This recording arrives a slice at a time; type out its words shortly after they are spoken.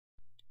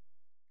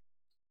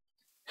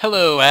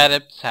Hello,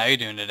 Adepts. How you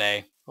doing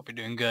today? Hope you're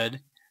doing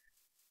good.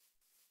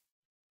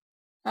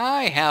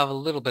 I have a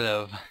little bit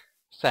of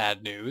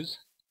sad news.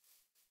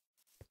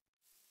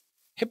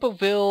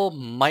 Hippoville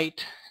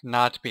might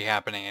not be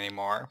happening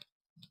anymore.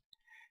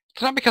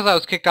 It's not because I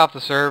was kicked off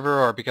the server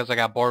or because I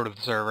got bored of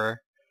the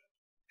server.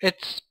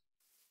 It's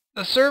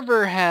the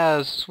server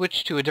has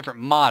switched to a different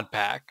mod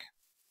pack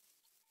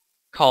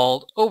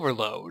called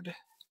Overload,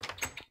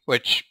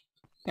 which,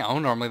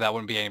 normally that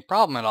wouldn't be any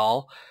problem at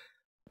all.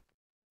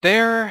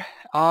 There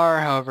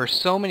are, however,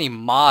 so many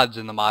mods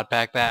in the mod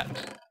pack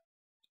that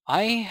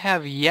I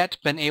have yet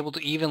been able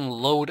to even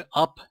load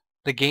up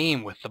the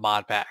game with the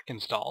mod pack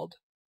installed.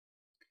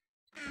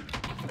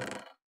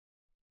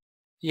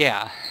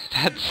 Yeah,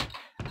 that's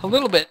a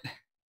little bit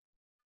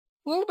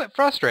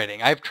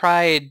frustrating. I've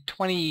tried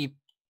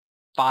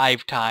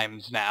 25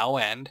 times now,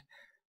 and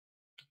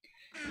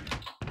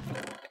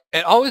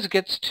it always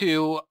gets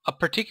to a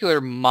particular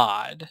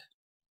mod.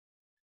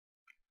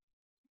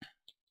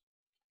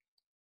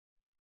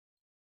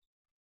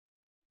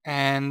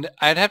 And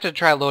I'd have to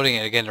try loading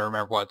it again to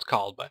remember what it's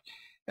called, but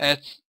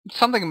it's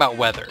something about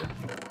weather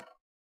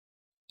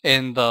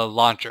in the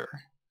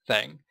launcher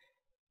thing.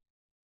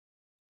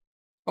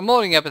 I'm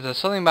loading up, it says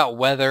something about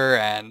weather,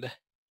 and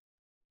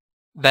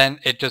then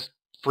it just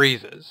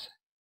freezes.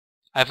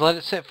 I've let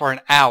it sit for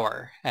an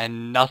hour,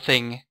 and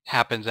nothing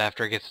happens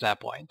after it gets to that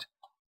point.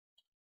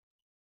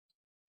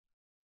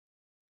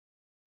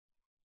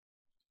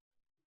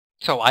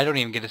 So I don't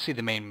even get to see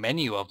the main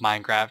menu of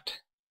Minecraft,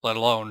 let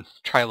alone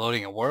try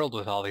loading a world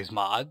with all these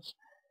mods.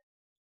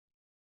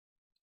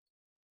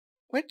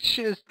 Which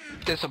is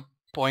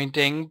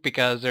disappointing,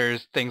 because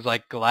there's things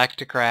like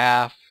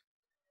Galacticraft,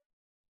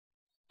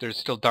 there's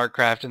still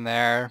Darkcraft in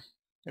there,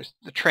 there's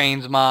the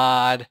Trains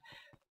mod.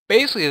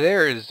 Basically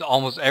there is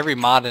almost every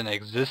mod in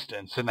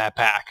existence in that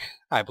pack,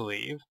 I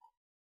believe.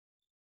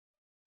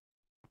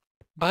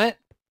 But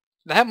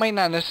that might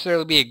not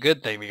necessarily be a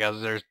good thing,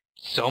 because there's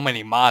so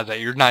many mods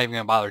that you're not even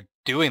going to bother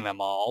doing them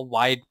all.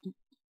 Why,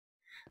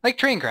 like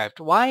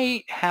Traincraft,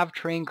 why have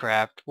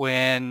Traincraft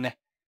when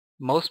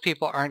most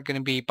people aren't going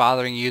to be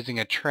bothering using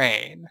a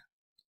train?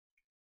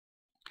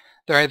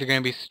 They're either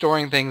going to be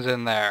storing things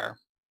in their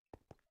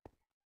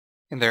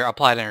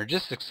applied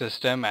energistic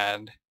system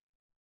and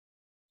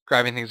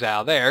grabbing things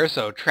out of there,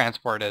 so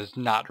transport is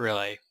not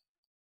really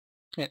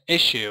an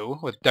issue.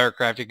 With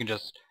Darkcraft, you can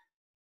just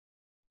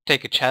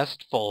take a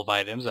chest full of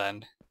items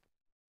and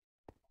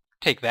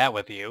take that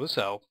with you,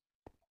 so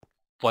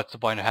what's the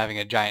point of having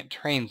a giant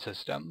train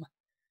system?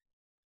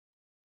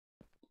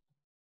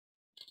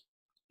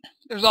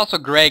 There's also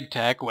Greg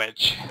Tech,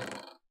 which,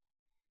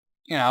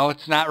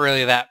 it's not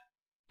really that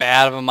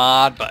bad of a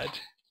mod,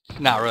 but it's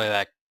not really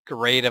that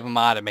great of a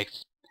mod. It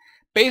makes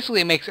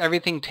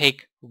everything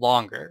take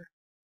longer,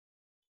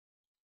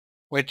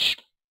 which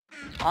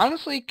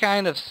honestly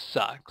kind of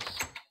sucks.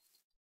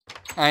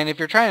 And if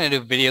you're trying to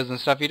do videos and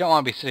stuff, you don't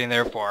want to be sitting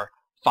there for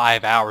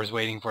 5 hours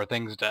waiting for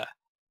things to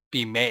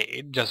be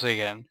made just so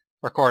you can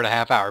record a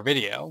half-hour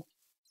video.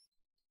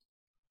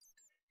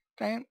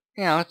 And,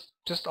 it's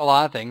just a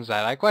lot of things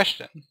that I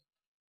question.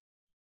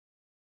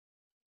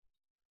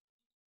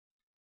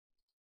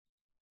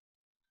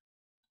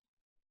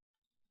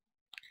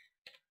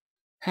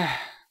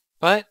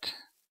 But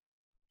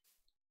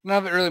none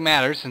of it really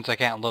matters since I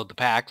can't load the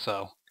pack,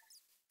 so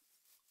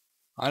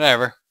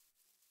whatever.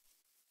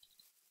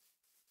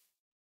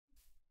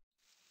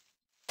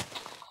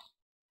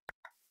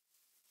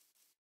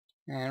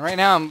 And right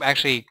now I'm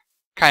actually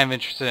kind of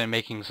interested in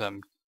making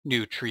some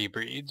new tree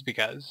breeds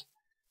because,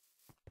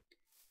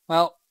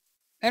 well,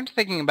 after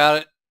thinking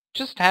about it,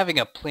 just having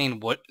a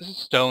plain wood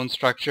stone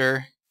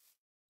structure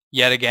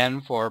yet again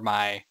for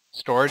my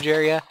storage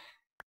area,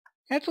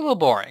 it's a little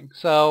boring.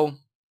 So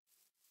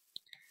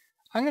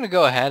I'm going to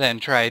go ahead and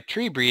try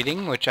tree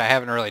breeding, which I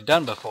haven't really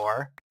done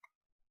before,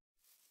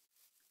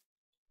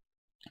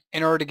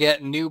 in order to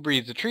get new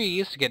breeds of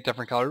trees to get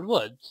different colored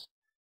woods.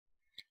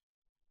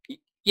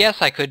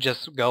 Yes, I could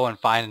just go and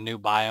find a new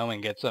biome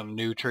and get some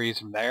new trees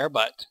from there,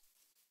 but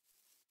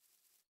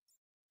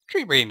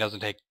tree breeding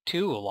doesn't take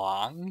too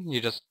long. You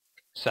just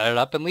set it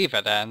up and leave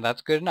it, and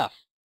that's good enough.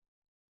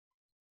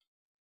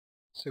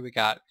 So we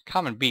got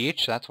common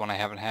beech, that's one I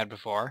haven't had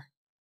before.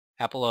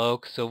 Apple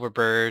oak, silver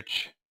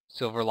birch,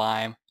 silver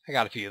lime, I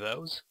got a few of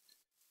those.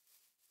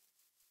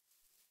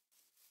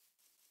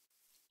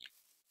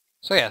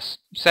 So yes,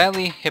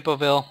 sadly,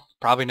 Hippoville,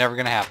 probably never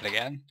going to happen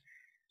again.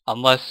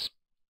 Unless,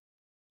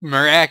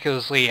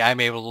 miraculously, I'm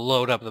able to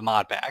load up the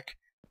mod pack.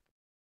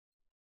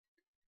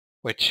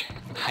 Which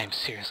I'm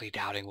seriously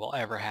doubting will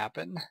ever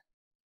happen.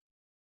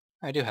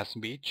 I do have some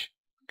beech.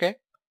 Okay.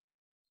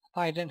 I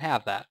thought I didn't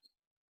have that.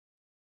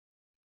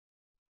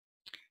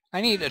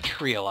 I need a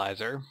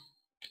treealizer.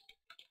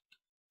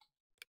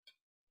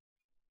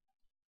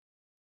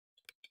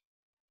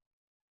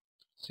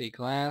 See,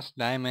 glass,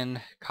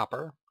 diamond,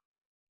 copper,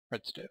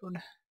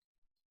 redstone.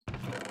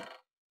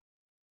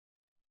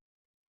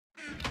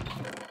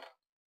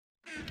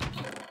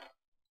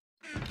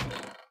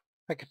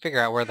 If I could figure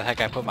out where the heck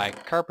I put my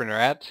carpenter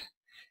at,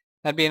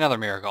 That'd be another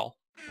miracle.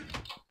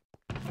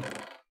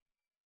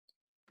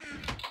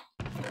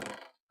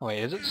 Oh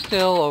wait, is it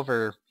still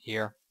over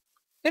here?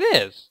 It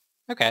is!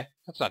 Okay,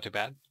 that's not too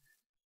bad.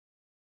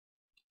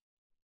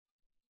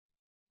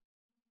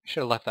 I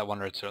should have left that one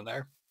redstone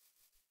there.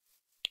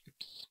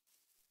 Oops.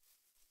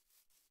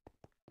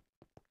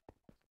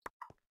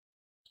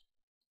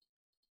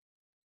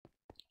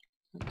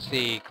 Let's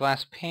see,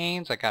 glass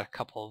panes, I got a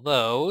couple of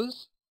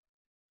those.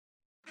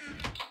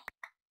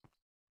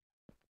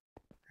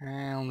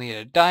 I'll need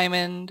a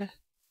diamond.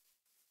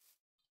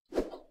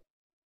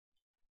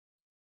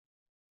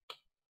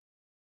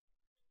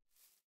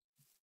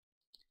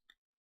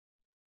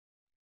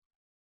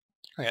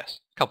 Oh yes,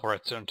 a couple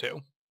redstone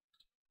too.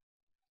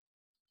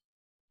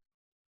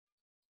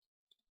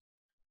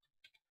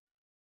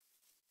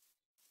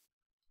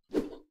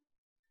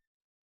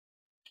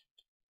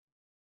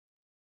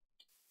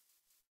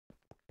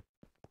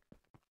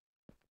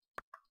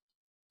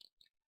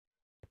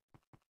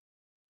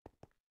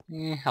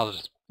 I'll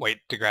just wait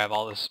to grab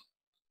all this.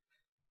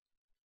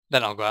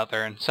 Then I'll go out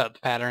there and set up the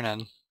pattern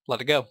and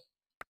let it go.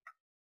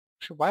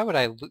 Actually, why would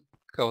I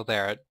go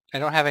there? I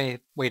don't have any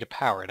way to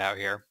power it out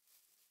here.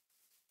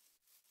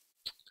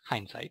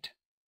 Hindsight.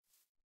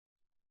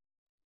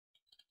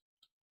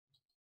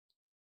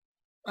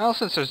 Well,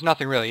 since there's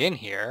nothing really in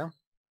here,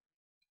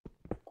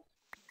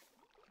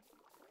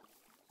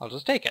 I'll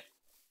just take it.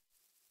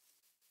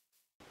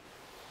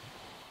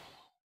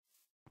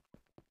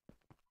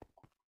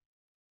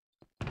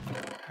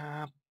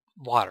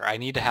 Water. I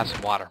need to have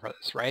some water for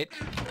this, right?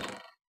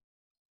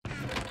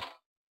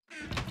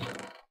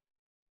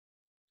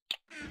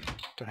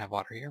 Don't have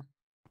water here.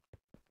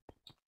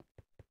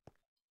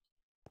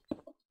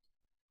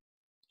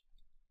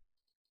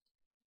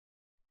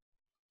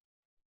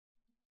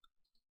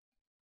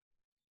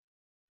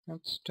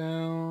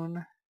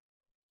 Redstone.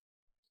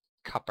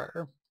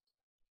 Copper.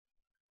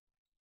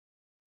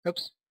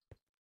 Oops.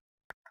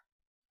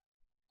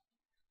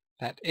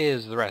 That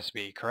is the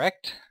recipe,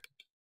 correct?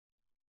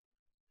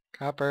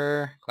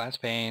 Copper, glass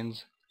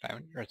panes,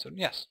 diamond, redstone,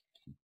 yes.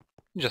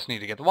 Just need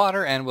to get the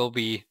water and we'll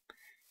be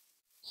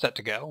set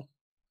to go.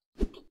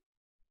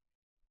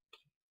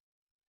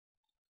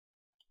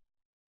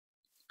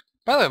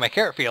 By the way, my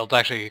carrot field's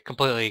actually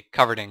completely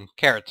covered in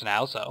carrots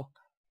now, so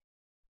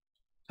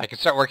I can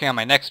start working on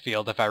my next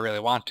field if I really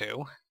want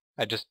to.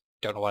 I just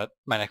don't know what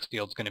my next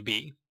field's going to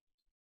be.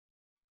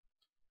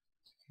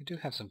 I do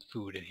have some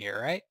food in here,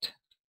 right?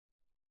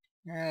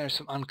 There's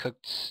some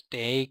uncooked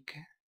steak.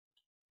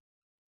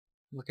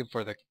 I'm looking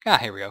for the...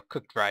 here we go.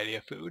 Cooked variety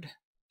of food.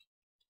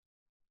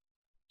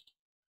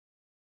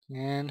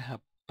 And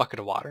a bucket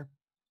of water.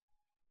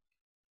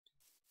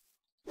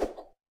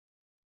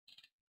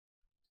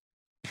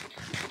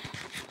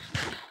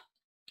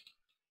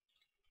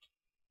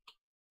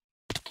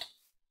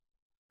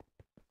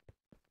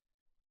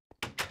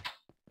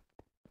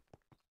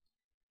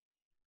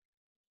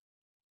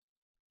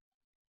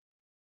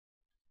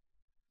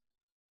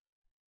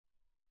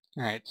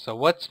 Alright, so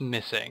what's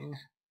missing?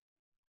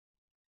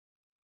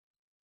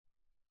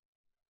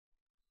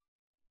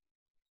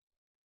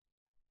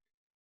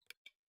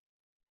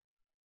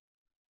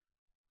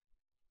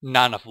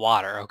 Not enough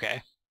water,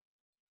 okay.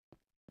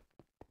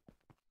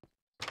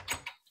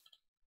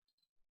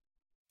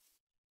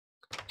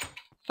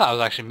 Thought I was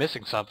actually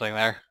missing something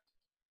there.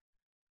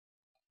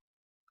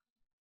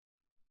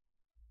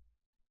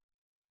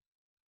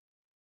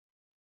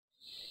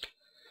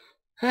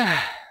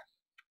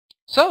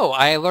 So,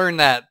 I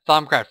learned that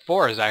Thaumcraft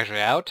 4 is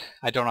actually out.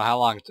 I don't know how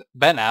long it's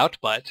been out,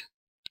 but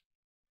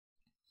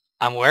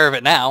I'm aware of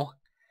it now.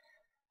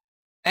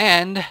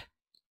 And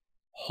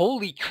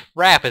holy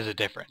crap is it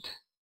different.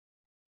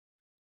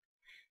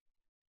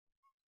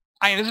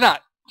 I mean, it's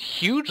not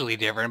hugely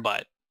different,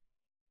 but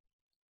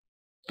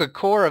the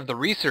core of the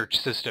research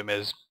system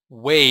is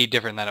way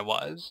different than it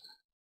was.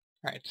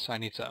 Alright, so I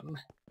need some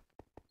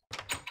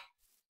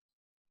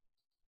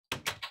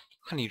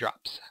honey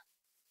drops.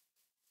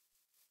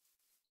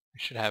 I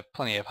should have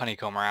plenty of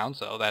honeycomb around,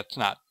 so that's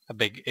not a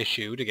big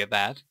issue to get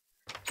that.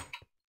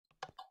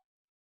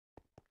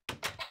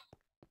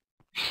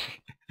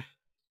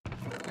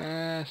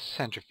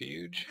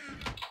 Centrifuge.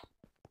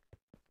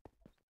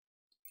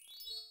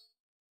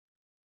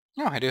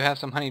 Oh, I do have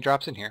some honey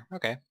drops in here.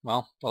 Okay,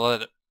 well, we'll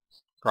let it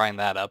grind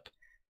that up.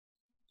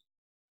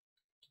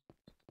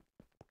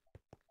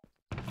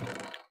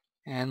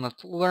 And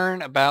let's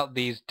learn about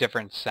these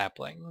different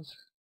saplings.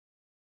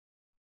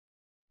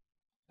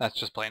 That's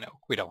just plain oak.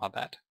 We don't want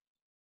that.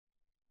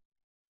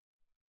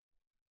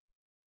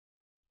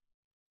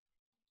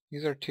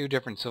 These are two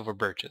different silver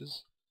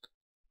birches.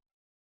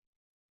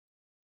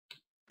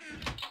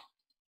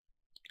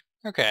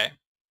 Okay,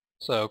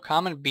 so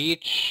common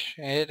beech,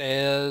 it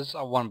is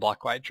a 1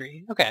 block wide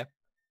tree. Okay.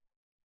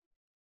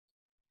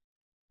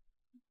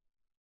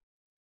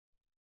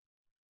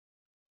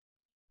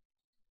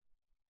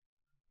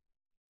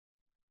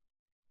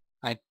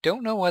 I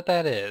don't know what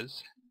that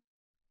is.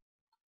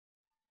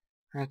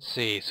 Let's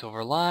see,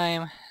 silver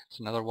lime,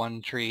 it's another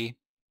 1 tree.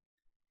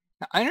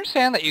 Now, I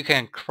understand that you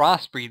can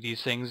crossbreed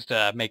these things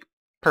to make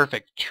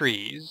perfect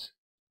trees,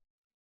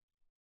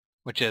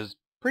 which is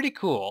pretty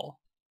cool.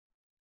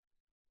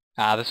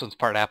 Ah, this one's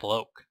part apple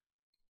oak.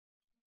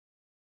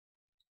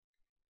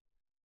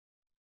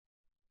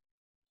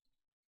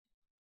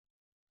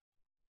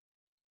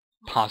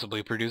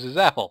 Possibly produces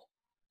apple.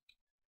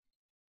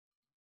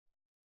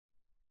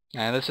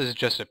 And this is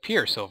just a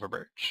pure silver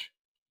birch.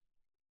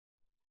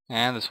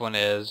 And this one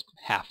is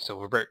half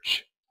silver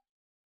birch.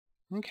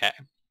 Okay.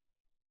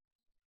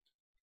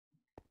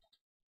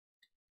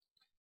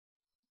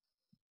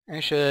 I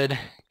should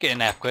get a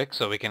nap quick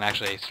so we can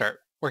actually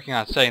start working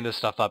on setting this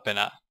stuff up in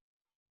a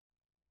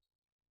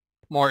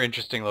more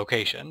interesting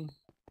location.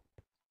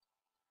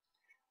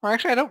 Or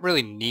actually, I don't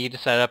really need to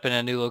set it up in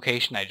a new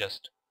location. I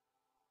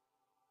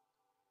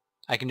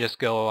can just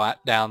go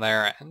down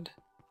there and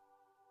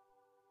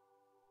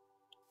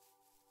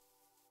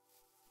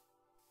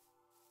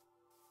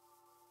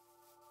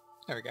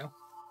there we go.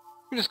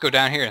 We just go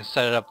down here and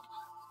set it up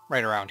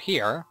right around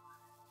here.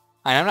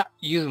 And I'm not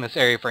using this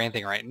area for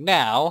anything right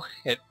now.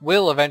 It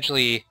will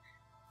eventually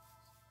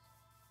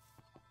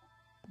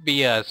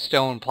be a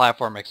stone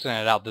platform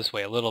extended out this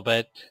way a little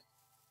bit,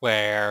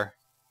 where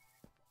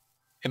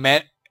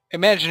imaginary /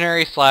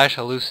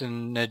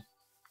 hallucinogenic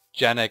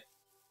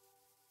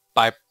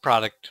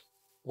byproduct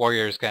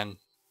warriors can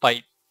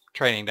fight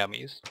training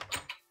dummies.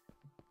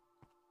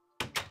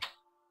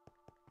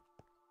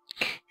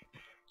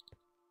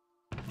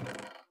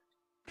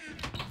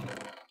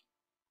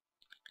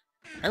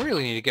 I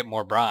really need to get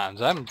more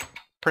bronze. I'm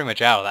pretty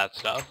much out of that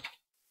stuff.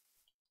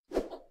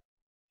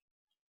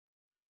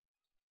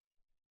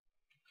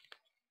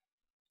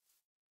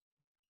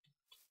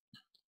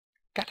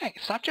 God dang,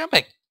 stop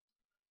jumping!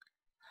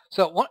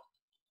 So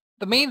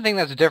the main thing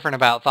that's different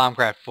about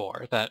Thaumcraft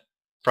 4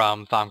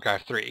 from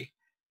Thaumcraft 3,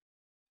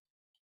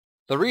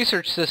 the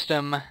research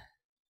system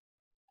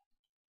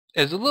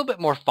is a little bit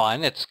more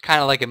fun. It's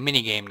kind of like a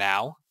mini-game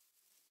now.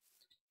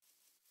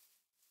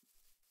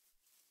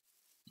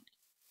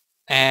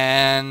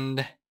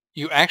 And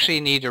you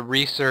actually need to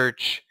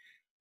research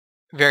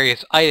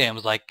various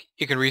items, like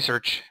you can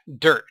research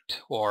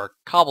dirt or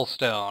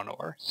cobblestone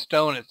or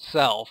stone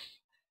itself,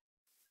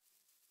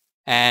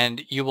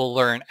 and you will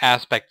learn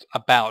aspects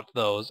about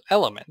those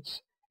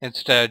elements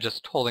instead of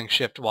just holding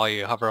shift while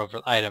you hover over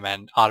the item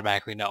and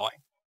automatically knowing.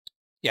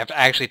 You have to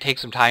actually take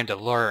some time to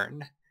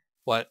learn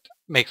what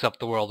makes up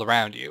the world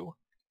around you.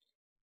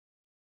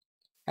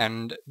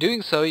 And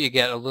doing so, you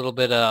get a little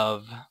bit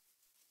of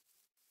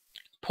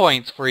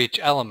points for each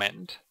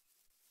element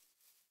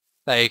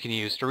that you can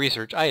use to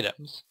research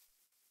items.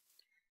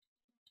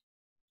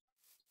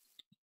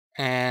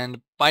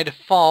 And by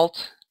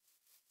default,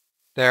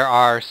 there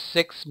are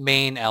 6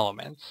 main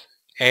elements: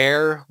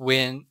 air,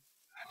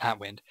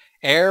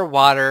 air,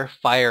 water,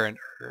 fire, and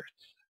earth.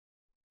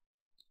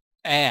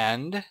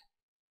 And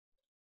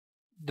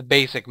the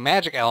basic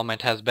magic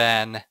element has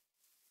been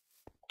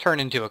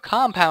turned into a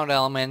compound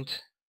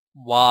element,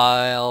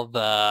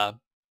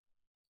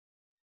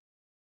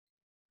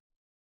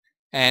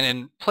 and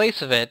in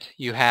place of it,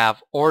 you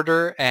have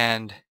order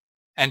and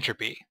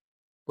entropy,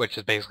 which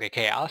is basically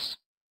chaos.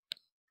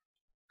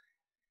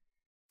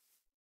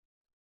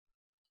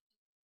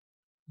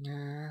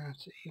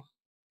 Let's see.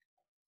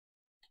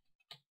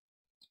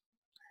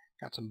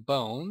 Got some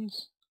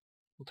bones.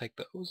 We'll take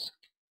those.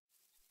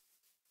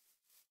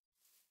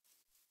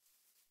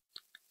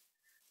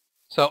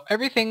 So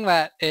everything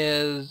that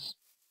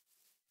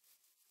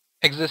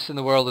exists in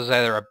the world is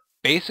either a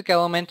basic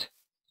element,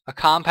 a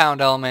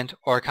compound element,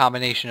 or a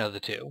combination of the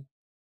two.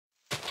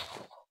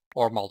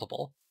 Or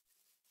multiple.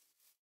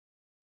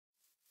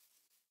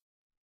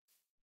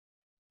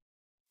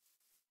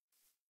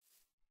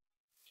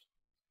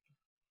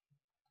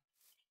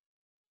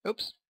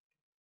 Oops.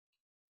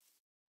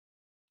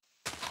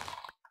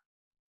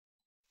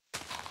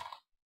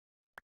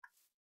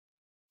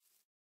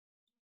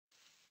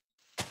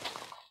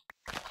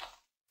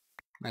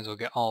 Might as well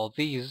get all of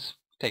these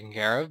taken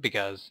care of,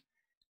 because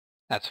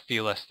that's a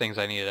few less things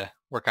I need to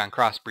work on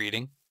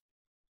crossbreeding.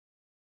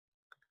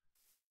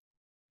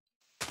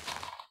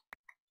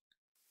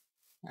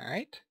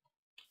 Alright.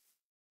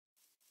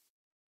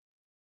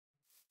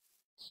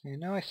 So I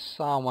know I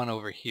saw one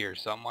over here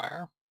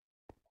somewhere.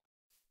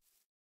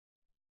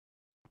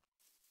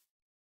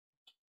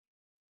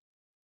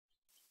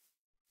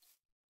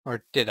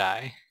 Or did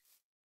I?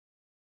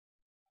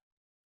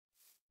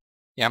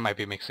 Yeah, I might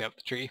be mixing up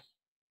the tree.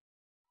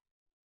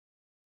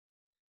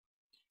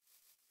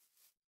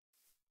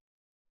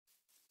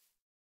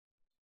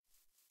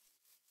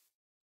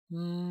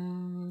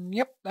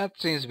 Yep,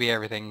 that seems to be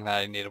everything that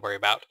I need to worry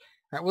about.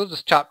 Alright, we'll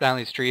just chop down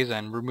these trees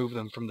and remove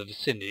them from the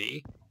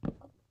vicinity.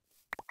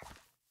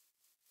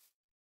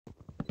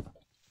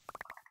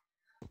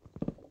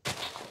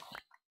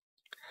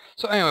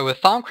 So anyway,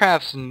 with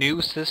Thaumcraft's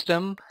new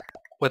system,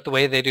 with the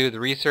way they do the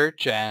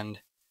research and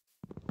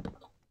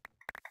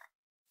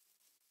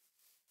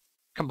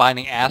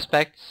combining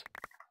aspects,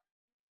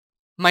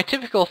 my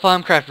typical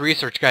Thaumcraft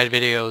research guide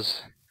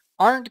videos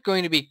aren't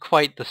going to be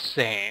quite the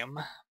same.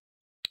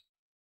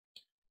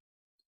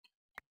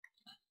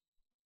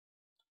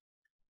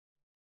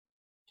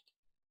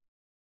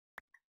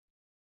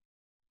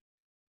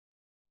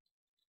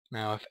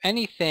 Now, if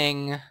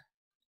anything,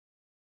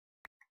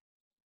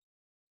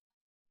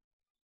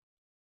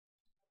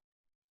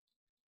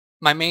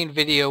 my main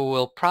video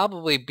will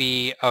probably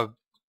be a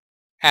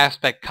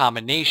aspect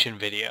combination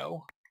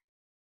video,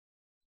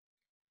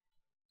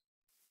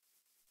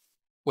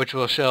 which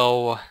will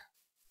show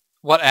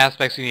what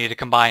aspects you need to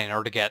combine in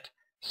order to get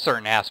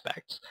certain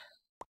aspects.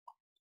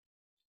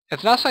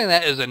 It's not something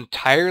that is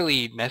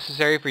entirely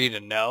necessary for you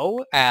to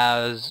know,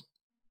 as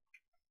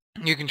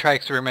you can try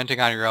experimenting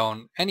on your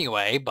own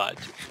anyway, but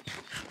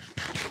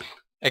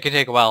it can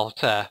take a while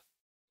to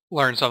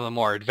learn some of the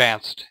more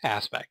advanced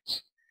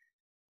aspects.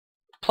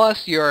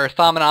 Plus, your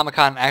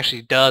Thaumonomicon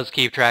actually does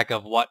keep track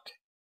of what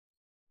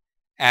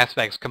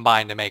aspects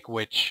combine to make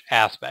which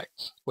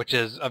aspects, which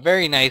is a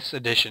very nice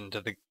addition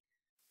to the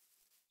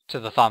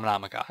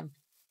Thaumonomicon.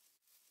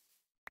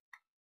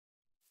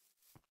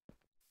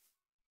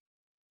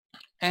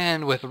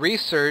 And with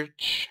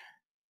research,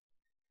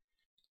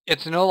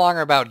 it's no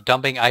longer about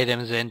dumping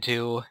items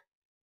into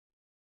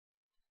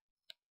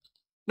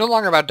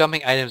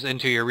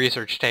your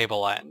research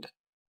table and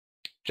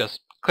just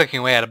clicking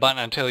away at a button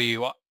until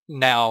you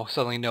now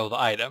suddenly know the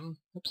item.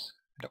 Oops,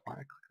 I don't want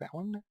to click that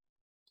one.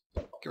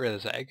 Get rid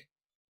of this egg.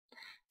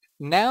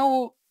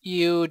 Now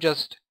you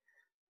just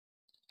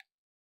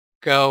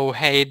go,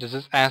 hey, does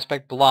this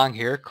aspect belong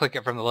here? Click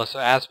it from the list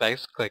of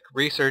aspects, click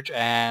research,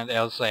 and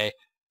it'll say,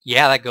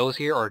 yeah, that goes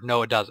here, or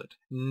no, it doesn't.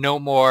 No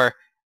more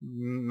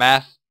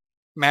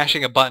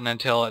mashing a button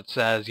until it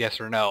says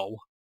yes or no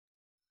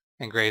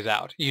and grays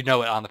out. You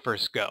know it on the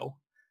first go,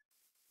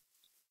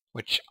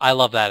 which I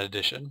love that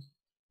addition.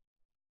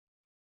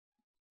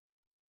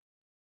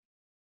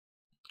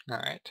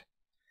 Alright,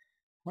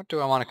 what do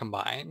I want to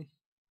combine?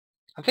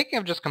 I'm thinking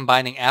of just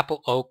combining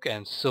apple oak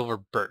and silver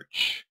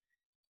birch.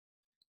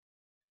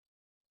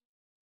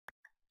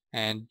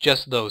 And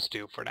just those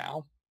two for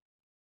now.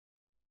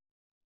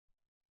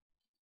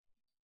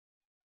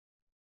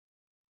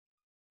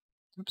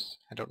 Oops,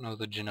 I don't know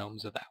the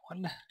genomes of that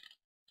one.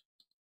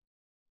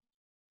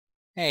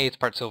 Hey, it's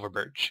part silver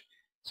birch.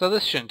 So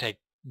this shouldn't take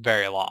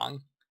very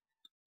long.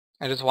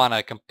 I just want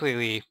to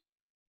completely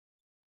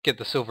get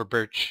the silver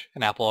birch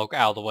and apple oak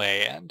out of the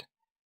way and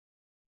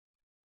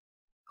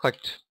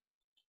collect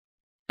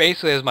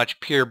basically as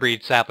much pure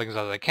breed saplings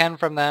as I can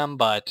from them,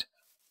 but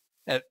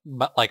it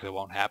likely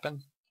won't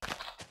happen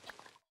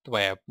the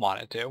way I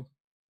want it to.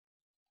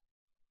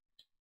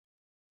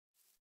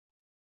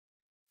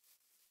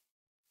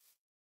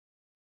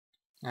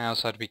 I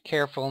also have to be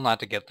careful not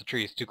to get the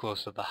trees too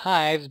close to the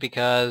hives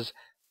because,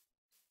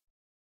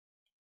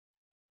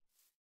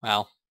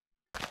 well,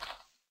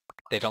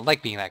 they don't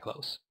like being that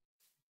close.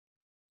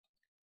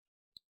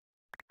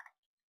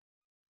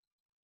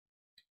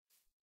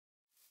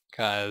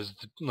 Because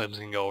the limbs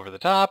can go over the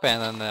top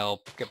and then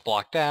they'll get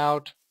blocked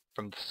out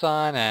from the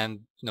sun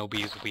and no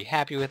bees will be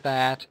happy with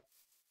that.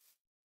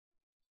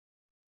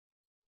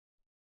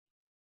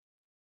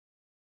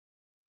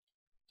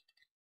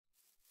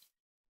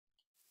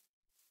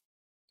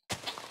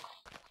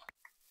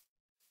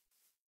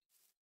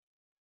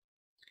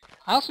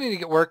 I also need to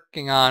get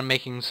working on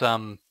making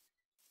some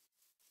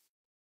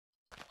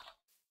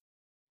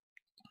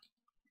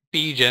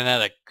bee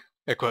genetic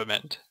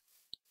equipment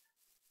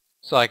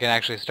so I can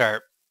actually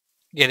start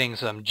getting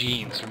some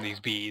genes from these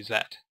bees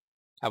that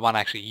I want to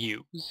actually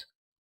use.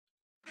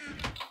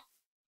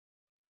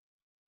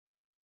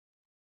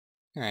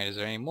 Alright, is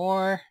there any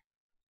more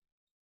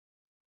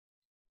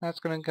that's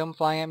going to come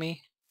flying at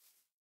me?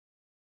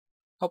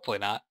 Hopefully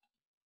not.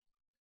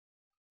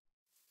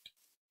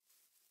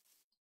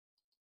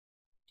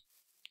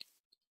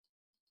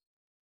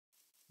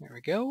 There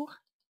we go.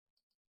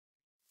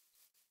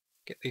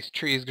 Get these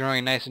trees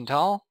growing nice and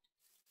tall.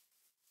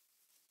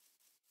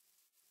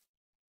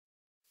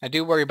 I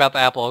do worry about the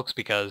apple oaks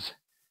because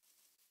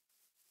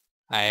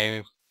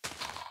I'm a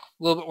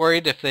little bit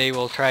worried if they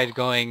will try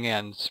going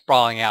and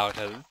sprawling out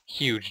a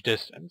huge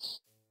distance.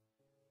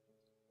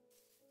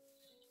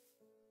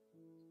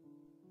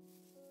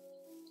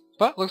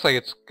 But looks like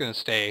it's going to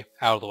stay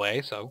out of the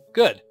way, so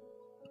good.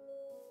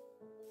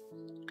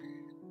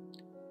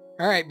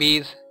 Alright,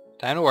 bees.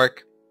 Time to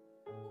work.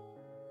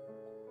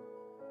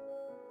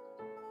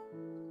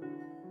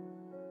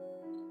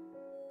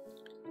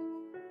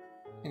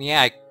 And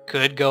yeah, I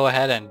could go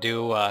ahead and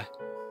do a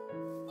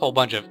whole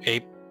bunch of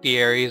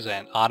apiaries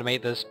and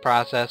automate this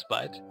process,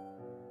 but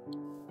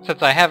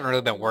since I haven't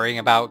really been worrying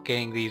about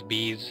getting these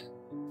bees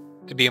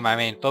to be my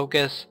main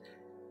focus,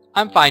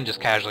 I'm fine just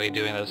casually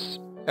doing this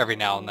every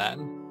now and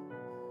then.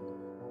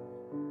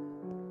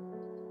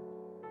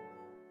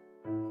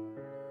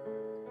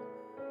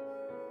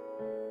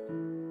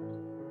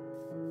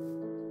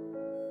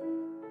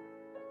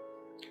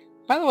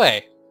 By the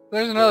way,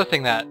 there's another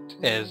thing that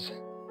is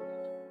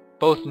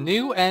both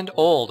new and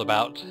old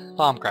about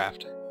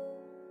Thaumcraft.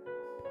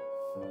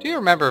 Do you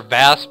remember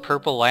vast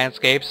purple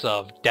landscapes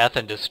of death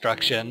and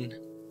destruction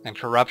and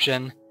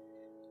corruption?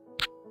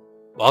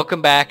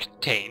 Welcome back,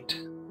 Taint.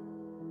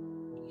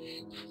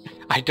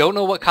 I don't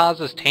know what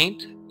causes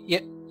Taint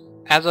yet,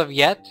 as of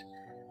yet.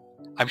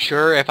 I'm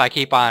sure if I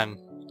keep on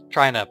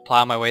trying to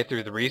plow my way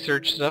through the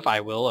research stuff, I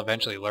will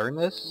eventually learn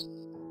this.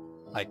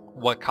 Like,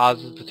 what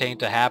causes the Taint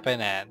to happen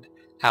and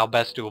how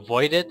best to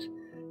avoid it.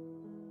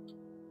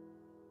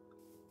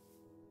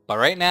 But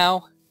right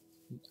now,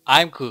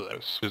 I'm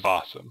clueless. This is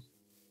awesome.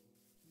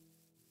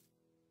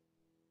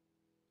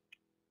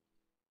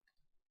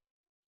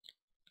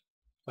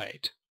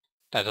 Wait,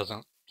 that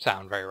doesn't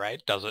sound very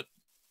right, does it?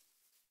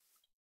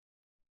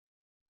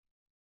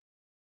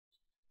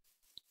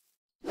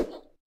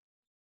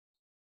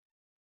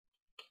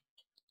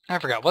 I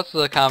forgot, what's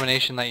the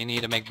combination that you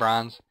need to make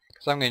bronze?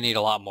 Because I'm going to need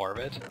a lot more of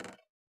it.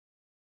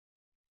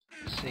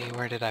 Let's see,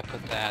 where did I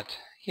put that?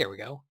 Here we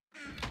go.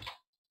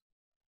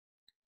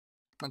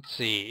 Let's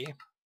see.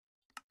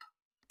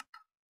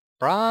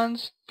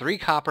 Bronze, 3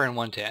 copper, and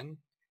 1 tin.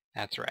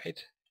 That's right.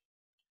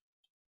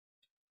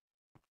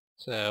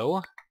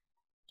 So,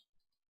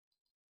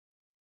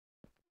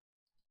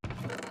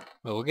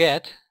 we'll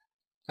get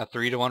a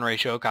 3-to-1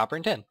 ratio of copper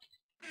and tin.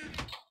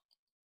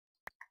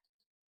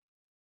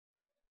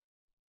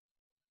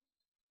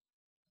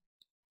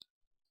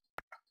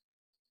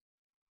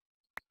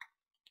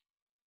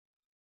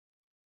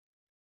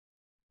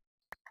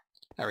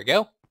 There we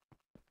go.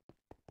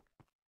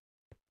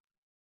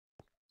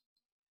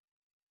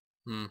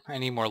 I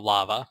need more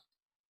lava.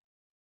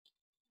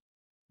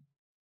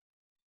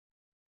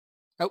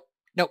 Oh,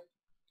 nope.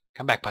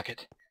 Come back,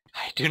 bucket.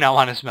 I do not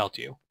want to smelt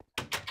you.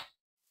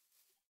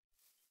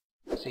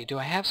 Let's see, do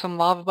I have some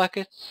lava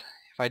buckets?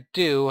 If I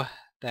do,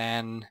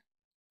 then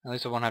at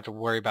least I won't have to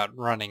worry about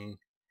running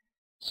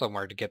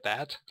somewhere to get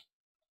that.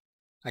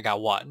 I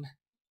got 1.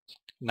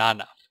 Not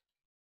enough.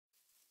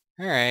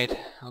 Alright,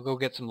 I'll go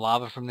get some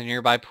lava from the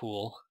nearby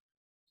pool.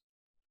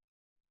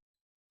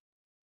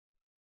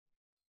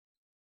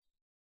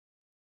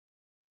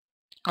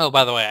 Oh,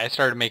 by the way, I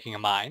started making a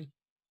mine.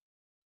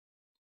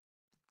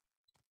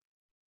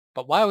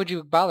 But why would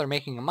you bother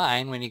making a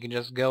mine when you can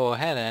just go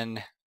ahead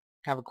and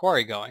have a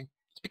quarry going?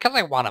 It's because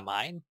I want a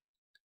mine.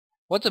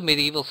 What's a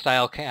medieval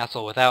style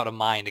castle without a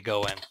mine to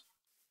go and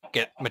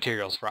get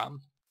materials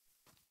from?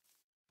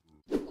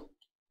 Can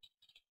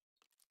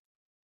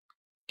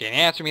you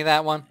answer me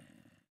that one?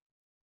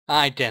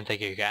 I didn't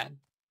think you can.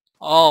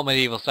 All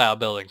medieval style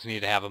buildings need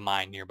to have a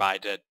mine nearby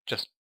to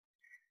just,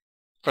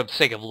 for the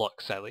sake of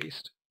looks at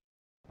least.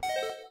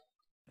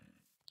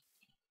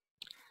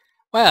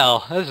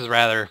 Well, this is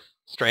rather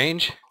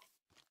strange.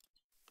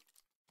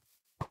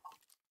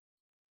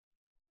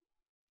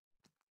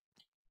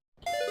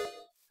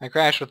 I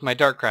crashed with my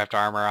Darkcraft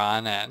armor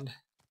on and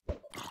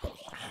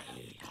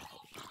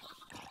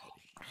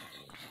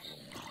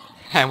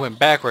I went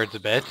backwards a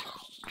bit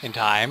in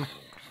time.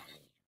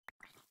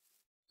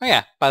 Oh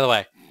yeah, by the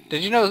way,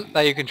 did you know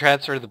that you can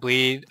transfer the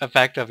bleed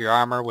effect of your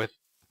armor with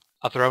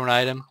a thrown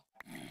item?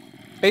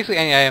 Basically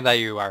any item that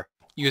you are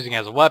using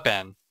as a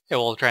weapon, it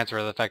will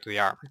transfer the effect of the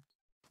armor.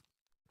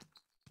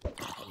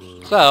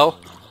 So,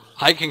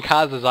 I can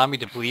cause a zombie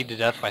to bleed to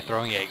death by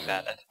throwing eggs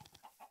at it.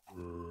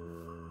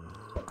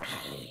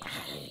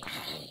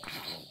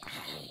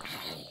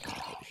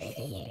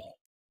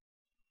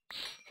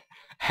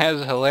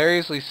 As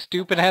hilariously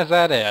stupid as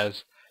that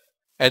is,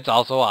 it's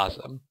also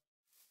awesome.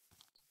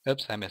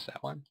 Oops, I missed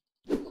that one.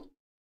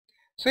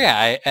 So yeah,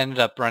 I ended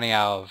up running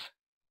out of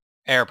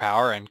air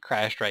power and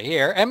crashed right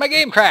here, and my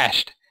game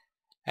crashed!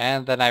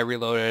 And then I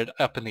reloaded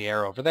up in the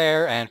air over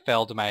there and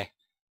fell to my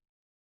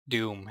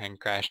doom and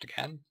crashed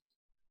again.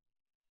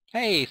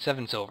 Hey,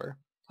 7 silver.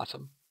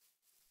 Awesome.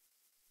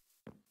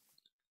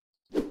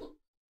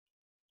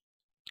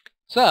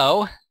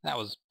 So, that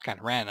was kind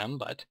of random,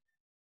 but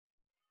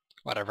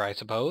whatever, I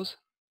suppose.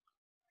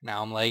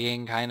 Now I'm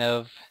lagging kind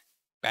of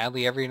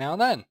badly every now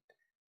and then.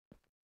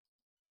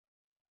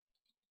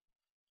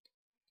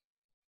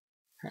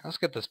 Alright, let's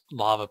get this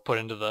lava put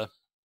into the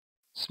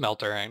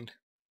smelter and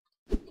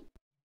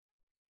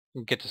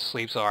get to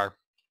sleep so our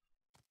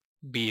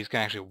bees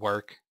can actually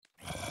work.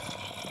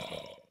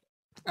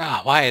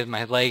 Ah, why is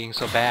my lagging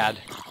so bad?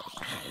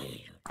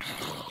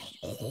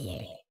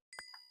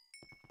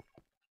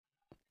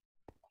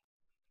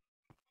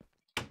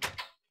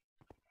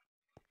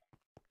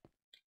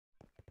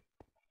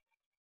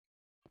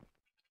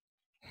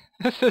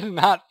 This is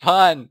not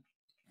fun!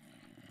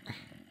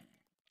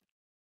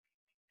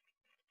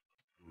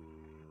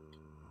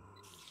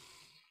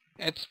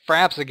 It's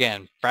Fraps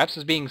again. Fraps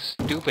is being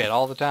stupid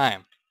all the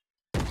time.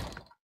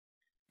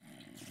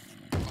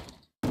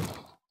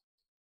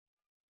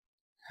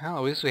 Well,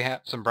 at least we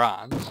have some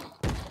bronze.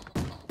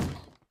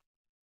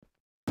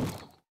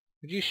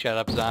 Would you shut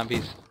up,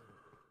 zombies?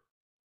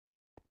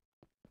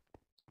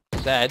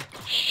 Said,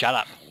 shut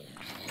up.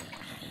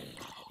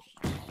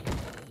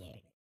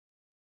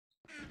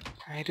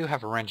 I do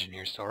have a wrench in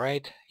here still,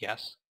 right?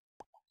 Yes.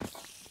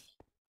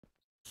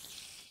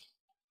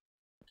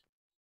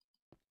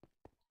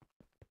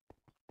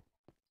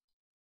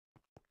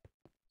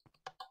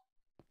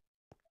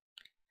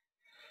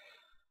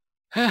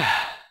 My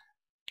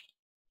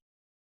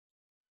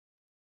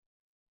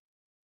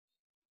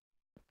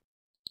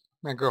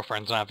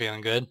girlfriend's not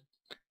feeling good.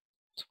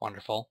 It's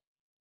wonderful.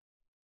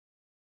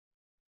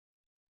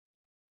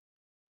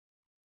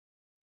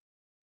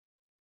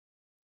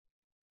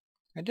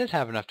 I did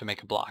have enough to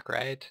make a block,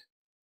 right?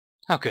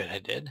 Oh good, I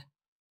did.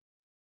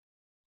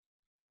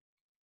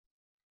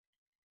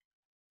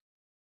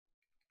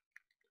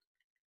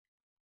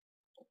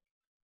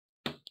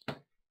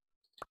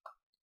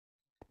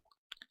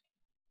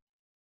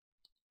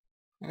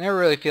 I never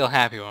really feel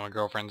happy when my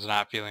girlfriend's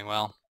not feeling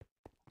well.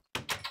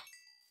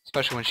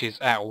 Especially when she's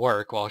at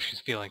work while she's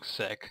feeling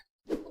sick.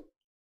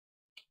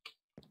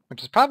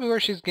 Which is probably where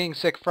she's getting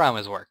sick from,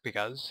 is work,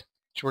 because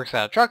she works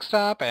at a truck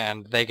stop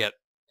and they get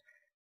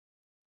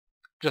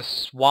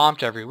just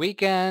swamped every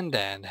weekend,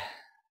 and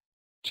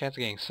chance of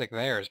getting sick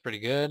there is pretty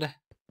good.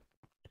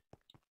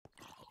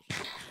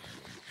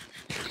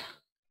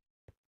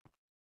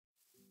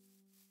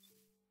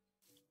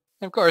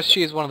 And of course,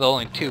 she's one of the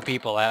only 2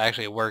 people that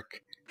actually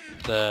work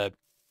the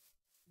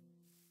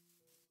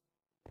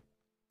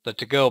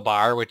to-go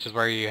bar, which is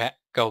where you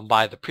go and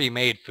buy the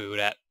pre-made food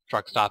at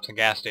truck stops and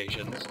gas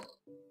stations.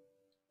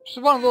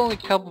 She's one of the only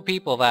couple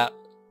people that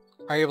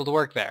are able to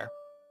work there.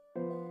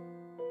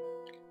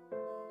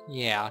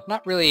 Yeah,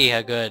 not really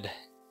a good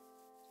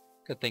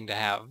thing to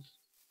have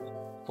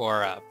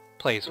for a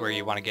place where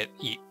you want to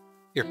eat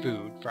your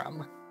food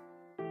from.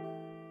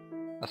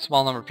 A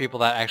small number of people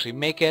that actually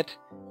make it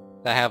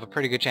that have a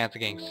pretty good chance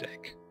of getting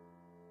sick.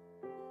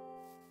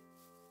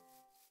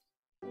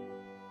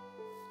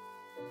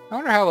 I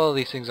wonder how well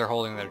these things are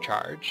holding their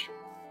charge.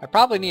 I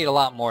probably need a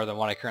lot more than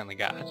what I currently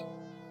got.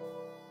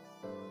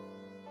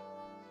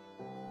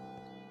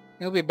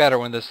 It'll be better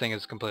when this thing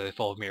is completely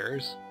full of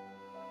mirrors.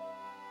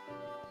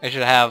 I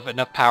should have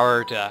enough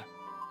power to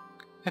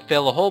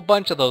fill a whole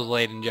bunch of those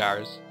Leyden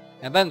jars.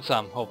 And then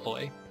some,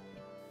 hopefully.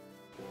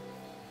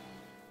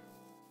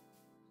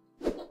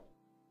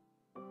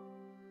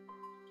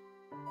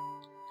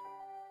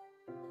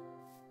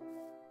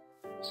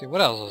 See,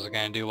 what else was I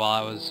going to do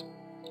while I was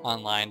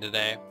online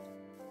today?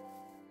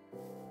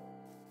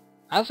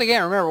 I honestly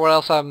can't remember what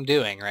else I'm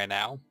doing right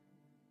now.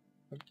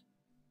 I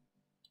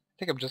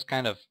think I'm just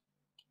kind of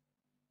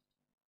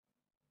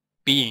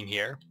being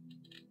here.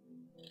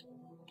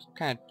 Just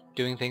kind of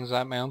doing things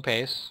at my own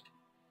pace.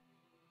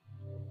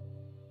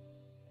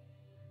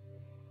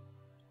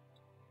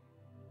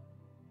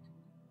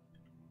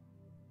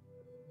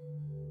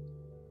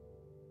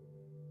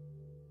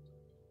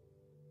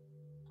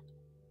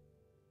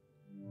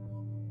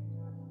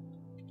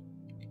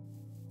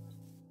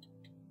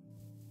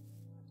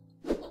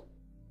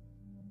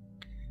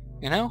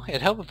 You know,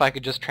 it'd help if I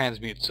could just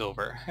transmute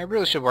silver. I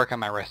really should work on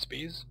my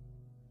recipes.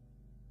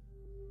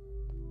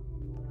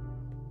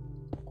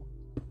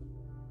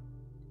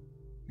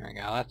 There we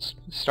go, that's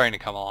starting to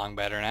come along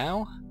better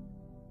now.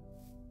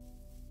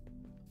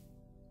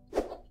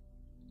 Could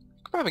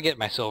probably get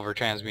my silver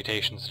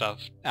transmutation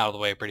stuff out of the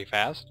way pretty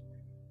fast.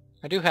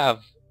 I do have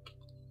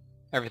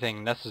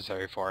everything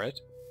necessary for it.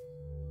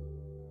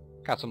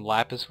 Got some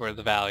lapis for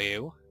the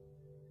value.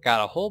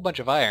 Got a whole bunch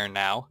of iron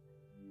now.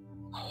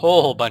 A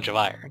whole bunch of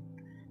iron.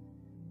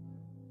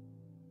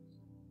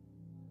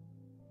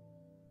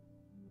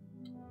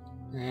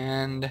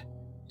 And I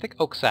think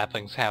oak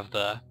saplings have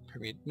the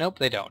nope,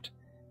 they don't.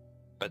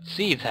 But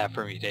seeds have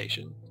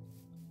permutation.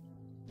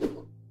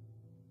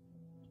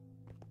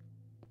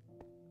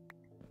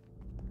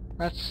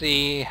 Let's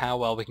see how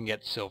well we can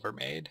get silver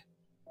made.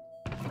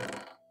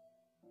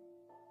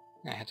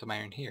 I had some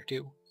iron here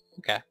too.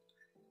 Okay.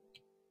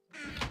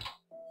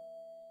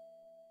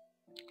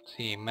 Let's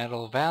see,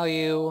 metal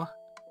value.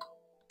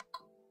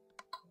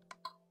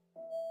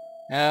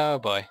 Oh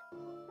boy.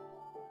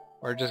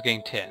 We're just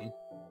getting tin.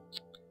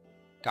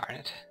 Darn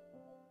it.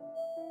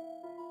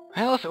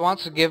 Well, if it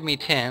wants to give me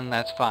tin,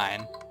 that's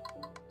fine.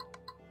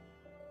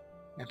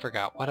 I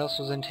forgot. What else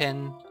was in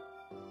tin?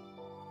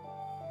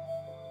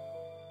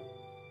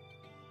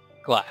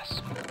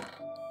 Glass.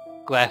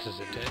 Glass is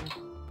in tin.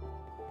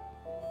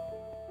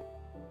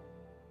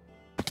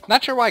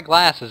 Not sure why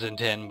glass is in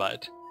tin,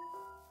 but...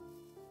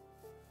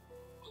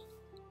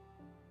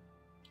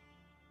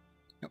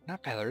 Nope,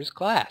 not feathers.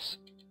 Glass.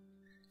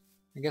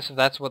 I guess if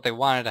that's what they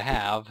wanted to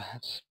have,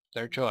 that's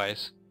their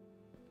choice.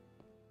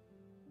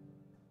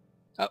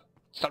 Oh,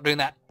 stop doing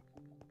that.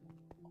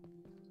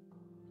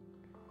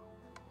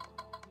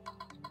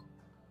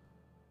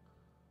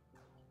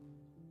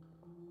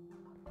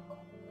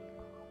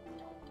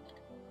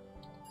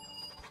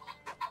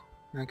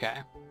 Okay.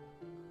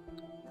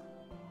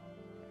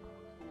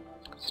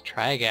 Let's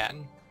try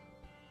again.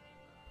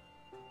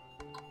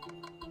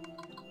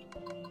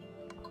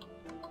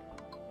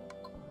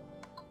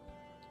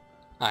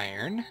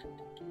 Iron.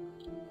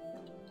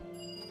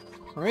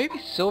 Or maybe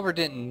silver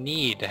didn't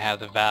need to have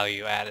the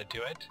value added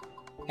to it.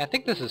 Yeah, I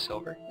think this is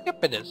silver.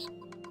 Yep, it is.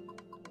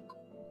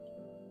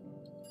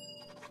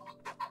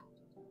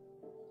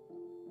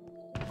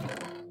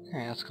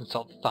 Alright, let's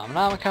consult the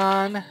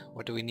Thaumonomicon.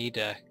 What do we need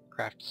to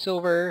craft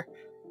silver?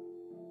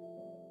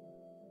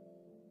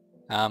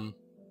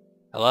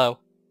 Hello?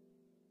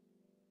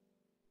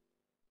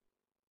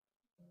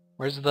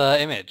 Where's the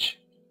image?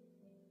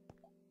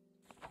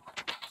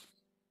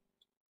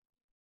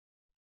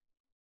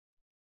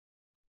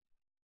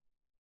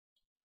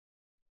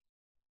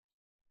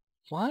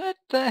 What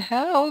the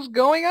hell is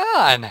going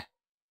on?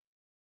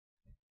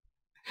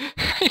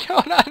 I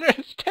don't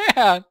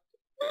understand.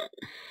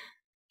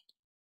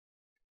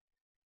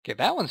 Okay,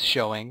 that one's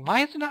showing.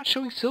 Why is it not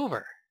showing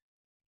silver?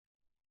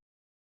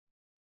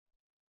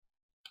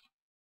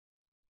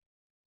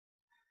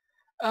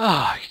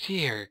 Oh,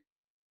 dear.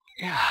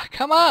 Yeah,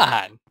 come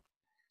on.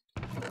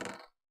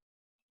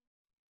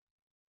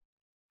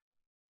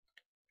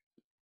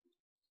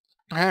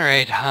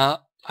 Alright,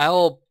 I'll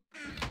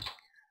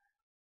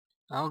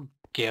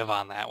give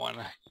on that one.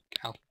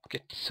 I'll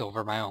get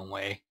silver my own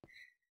way.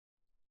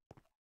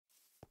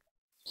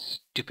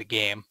 Stupid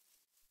game.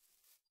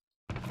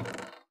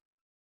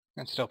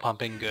 It's still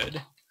pumping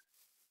good.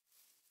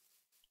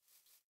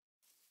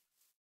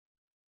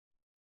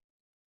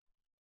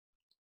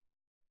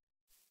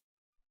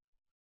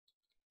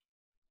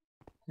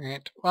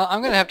 Alright, well,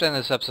 I'm gonna have to end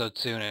this episode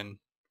soon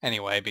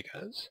anyway,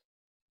 because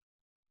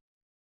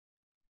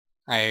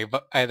I've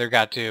either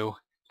got to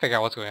figure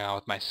out what's going on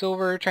with my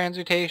silver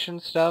transmutation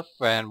stuff,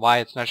 and why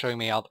it's not showing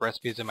me all the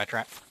recipes in my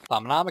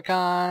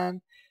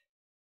Thaumonomicon.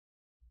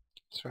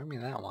 Show me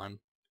that one.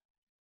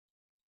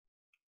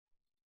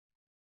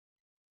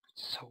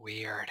 It's so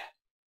weird.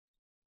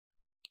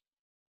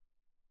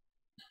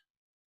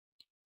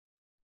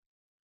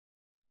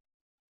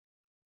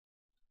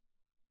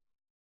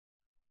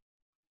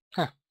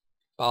 Huh.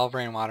 Ball of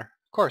rainwater.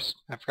 Of course,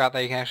 I forgot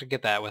that you can actually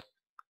get that with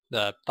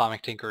the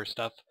Thaumic Tinkerer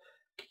stuff.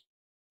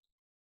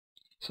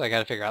 So I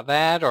gotta figure out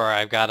that, or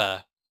I've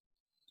gotta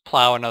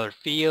plow another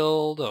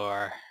field,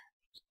 or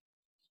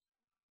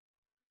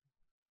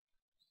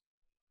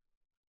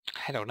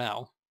I don't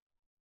know.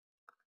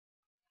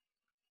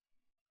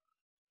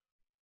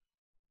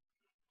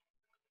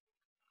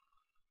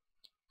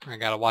 I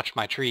gotta watch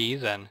my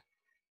trees and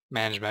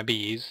manage my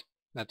bees.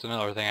 That's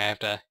another thing I have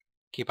to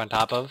keep on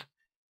top of.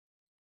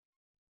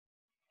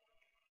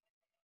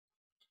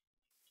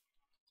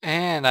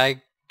 And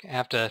I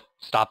have to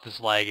stop this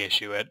lag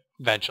issue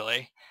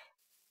eventually.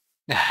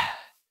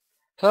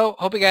 So,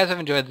 hope you guys have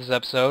enjoyed this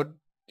episode,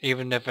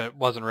 even if it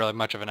wasn't really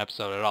much of an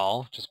episode at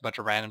all, just a bunch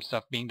of random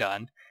stuff being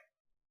done.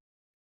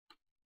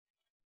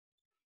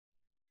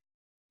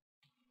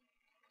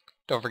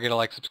 Don't forget to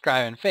like,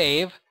 subscribe, and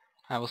fave.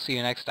 I will see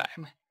you next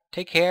time.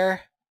 Take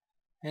care,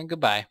 and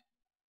goodbye.